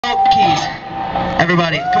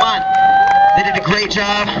Everybody, come on. They did a great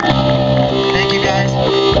job. Thank you guys.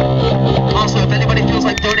 Also, if anybody feels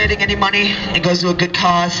like donating any money, it goes to a good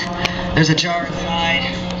cause. There's a jar inside.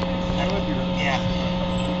 Yeah.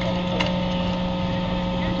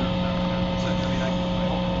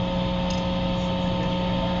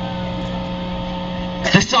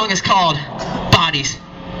 This song is called Bodies.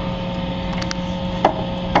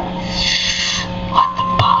 Let the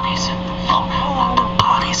bodies hit the floor. Let the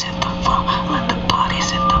bodies hit the floor. Let the bodies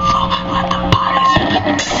hit the floor. Let the bodies hit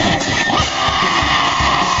the floor.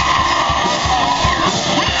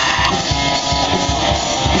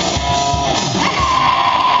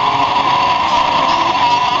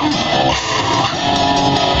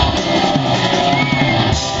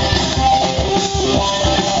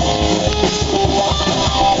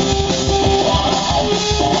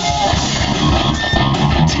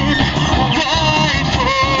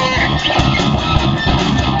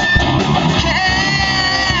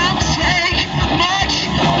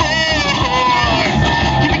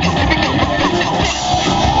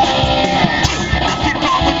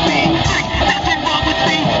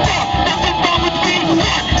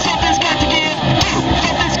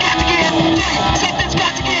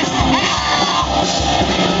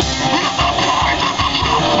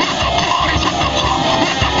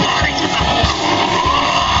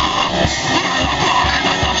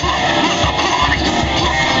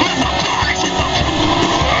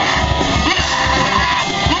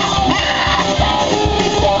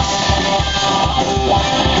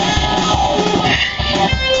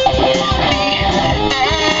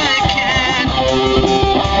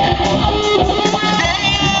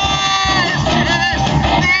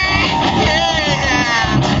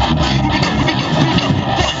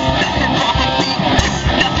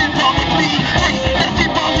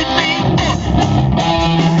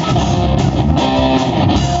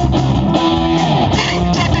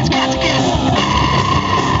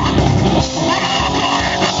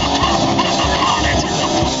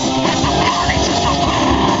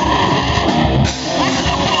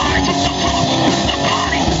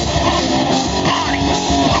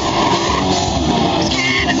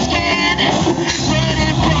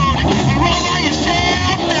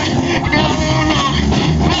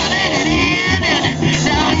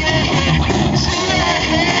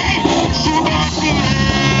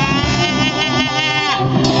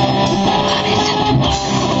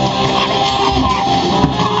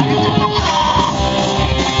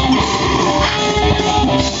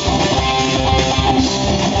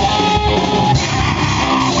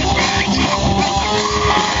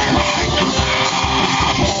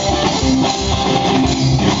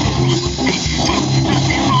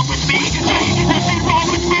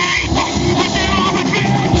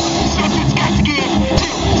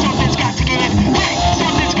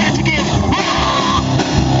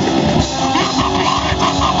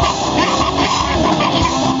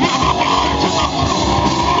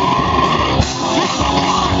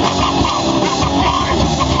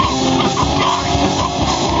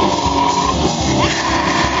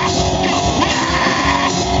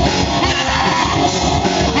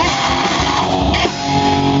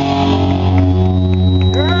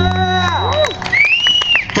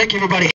 Thank you, everybody.